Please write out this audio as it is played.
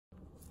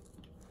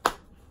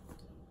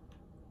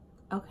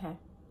Okay.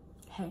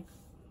 Hey.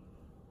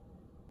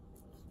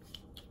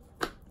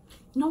 You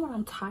know what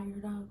I'm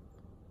tired of?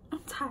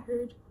 I'm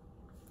tired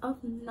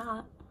of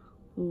not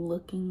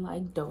looking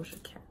like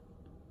Doja Cat.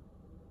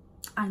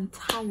 I'm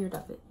tired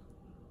of it.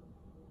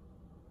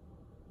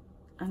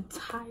 I'm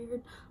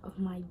tired of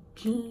my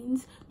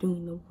jeans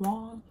doing the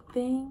wrong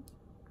thing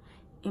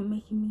and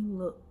making me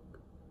look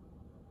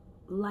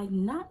like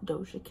not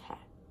Doja Cat.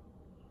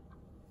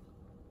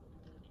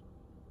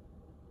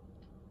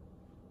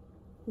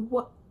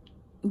 What?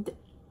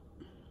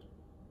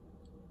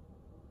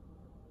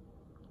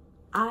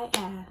 I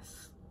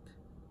asked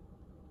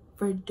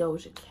for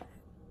Doja Cat.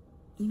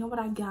 You know what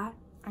I got?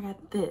 I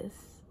got this.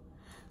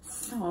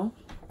 So,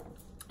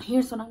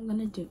 here's what I'm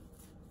gonna do.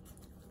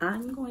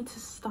 I'm going to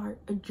start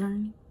a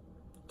journey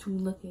to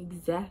look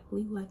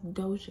exactly like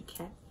Doja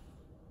Cat.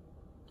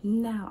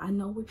 Now, I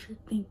know what you're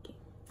thinking.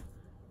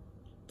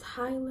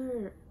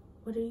 Tyler,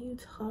 what are you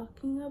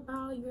talking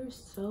about? You're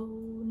so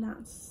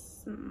not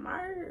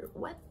smart.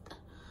 What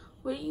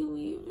are you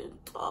even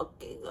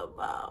talking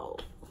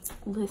about?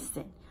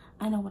 Listen,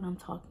 I know what I'm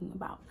talking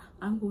about.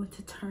 I'm going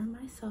to turn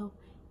myself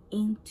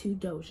into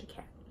Doja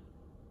Cat.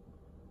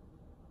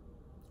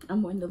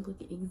 I'm going to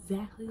look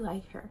exactly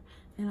like her,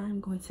 and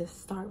I'm going to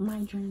start my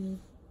journey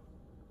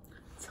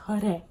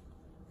today.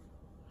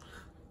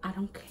 I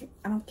don't care.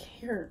 I don't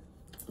care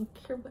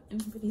what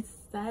anybody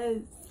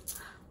says.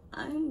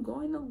 I'm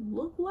going to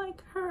look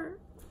like her,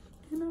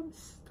 and I'm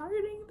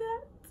starting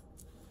that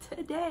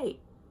today.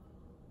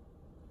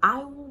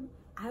 I will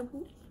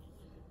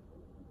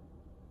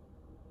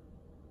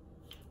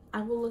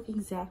look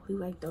exactly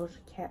like Doja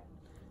Cat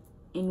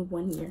in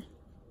 1 year.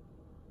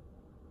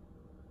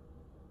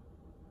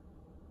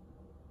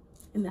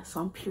 And that's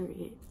on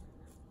period.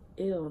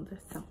 Ew,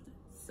 that sounds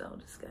so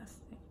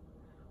disgusting.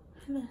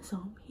 And that's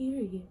on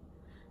period.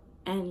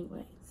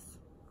 Anyways,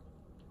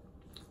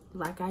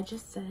 like I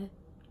just said,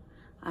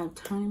 I'm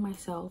turning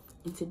myself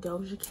into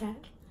Doja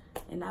Cat,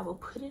 and I will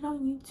put it on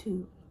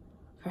YouTube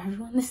for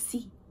everyone to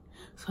see,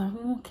 so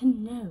everyone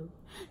can know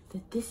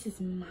that this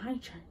is my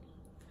journey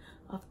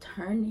of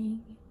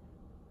turning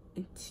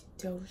into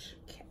Doja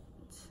Cat.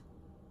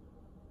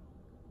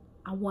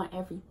 I want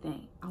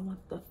everything. I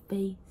want the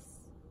face.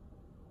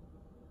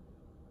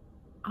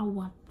 I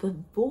want the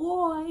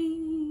voice.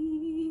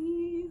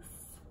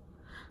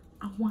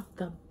 I want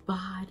the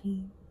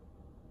body.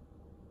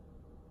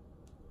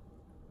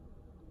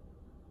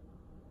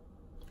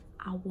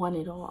 I want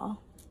it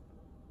all.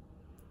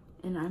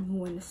 And I'm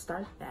going to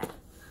start that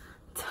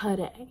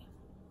today.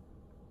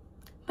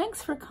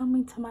 Thanks for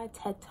coming to my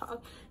TED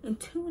Talk, and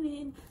tune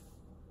in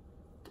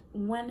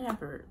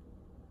whenever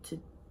to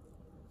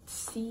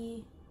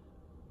see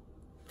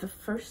the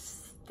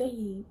first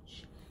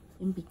stage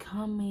in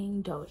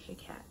becoming Doja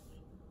Cat.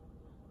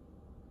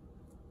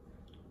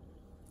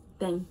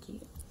 Thank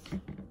you,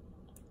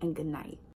 and good night.